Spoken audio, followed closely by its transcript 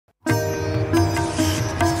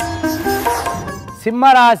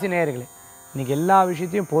சிம்மராசி நேயர்களே, இன்றைக்கி எல்லா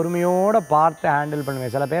விஷயத்தையும் பொறுமையோடு பார்த்து ஹேண்டில்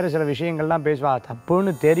பண்ணுவேன். சில பேர் சில விஷயங்கள்லாம் பேசுவா,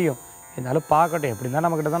 தப்புன்னு தெரியும், இருந்தாலும் பார்க்கட்டும், எப்படி இருந்தால்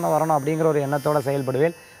நம்மக்கிட்ட தானே வரணும் அப்படிங்கிற ஒரு எண்ணத்தோடு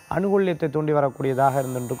செயல்படுவேன். அனுகூல்யத்தை தூண்டி வரக்கூடியதாக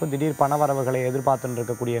இருந்துருக்கும். திடீர் பணவரவுகளை எதிர்பார்த்துட்டு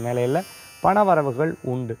இருக்கக்கூடிய நிலையில் பணவரவுகள்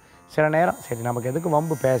உண்டு. சில நேரம் சரி நமக்கு எதுக்கு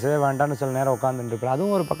வம்பு, பேசவே வேண்டாம்னு சில நேரம் உட்காந்துட்டு இருக்கலாம்.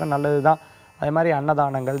 அதுவும் ஒரு பக்கம் நல்லது தான். அதே மாதிரி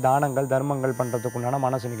அன்னதானங்கள், தானங்கள், தர்மங்கள் பண்ணுறதுக்கு உண்டான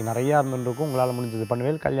மனசு இன்றைக்கி நிறையா இருந்துருக்கும். உங்களால் முடிஞ்சது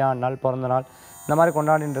பண்ணுவேன். கல்யாண நாள், பிறந்த நாள், இந்த மாதிரி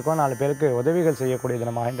கொண்டாடிட்டு இருக்கோம். 4 பேருக்கு உதவிகள் செய்யக்கூடிய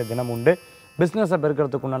தினமாக இந்த தினம் உண்டு. பிஸ்னஸை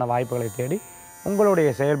பெருக்கிறதுக்கு உண்டான வாய்ப்புகளை தேடி உங்களுடைய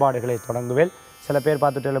செயல்பாடுகளை தொடங்குவேன். சில பேர்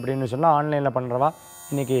பார்த்துட்டு அப்படின்னு சொன்னால் ஆன்லைனில் பண்ணுறவா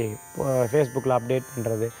இன்றைக்கி ஃபேஸ்புக்கில் அப்டேட்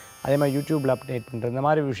பண்ணுறது, அதே மாதிரி யூடியூப்பில் அப்டேட் பண்ணுறது, இந்த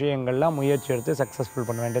மாதிரி விஷயங்கள்லாம் முயற்சி எடுத்து சக்ஸஸ்ஃபுல்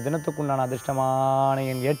பண்ண வேண்டிய தினத்துக்குண்டான அதிர்ஷ்டமான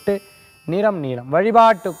எண் 8, நிறம் நீலம்.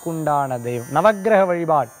 வழிபாட்டுக்குண்டான தெய்வம் நவக்கிரக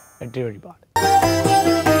வழிபாடு, வெற்றி வழிபாடு.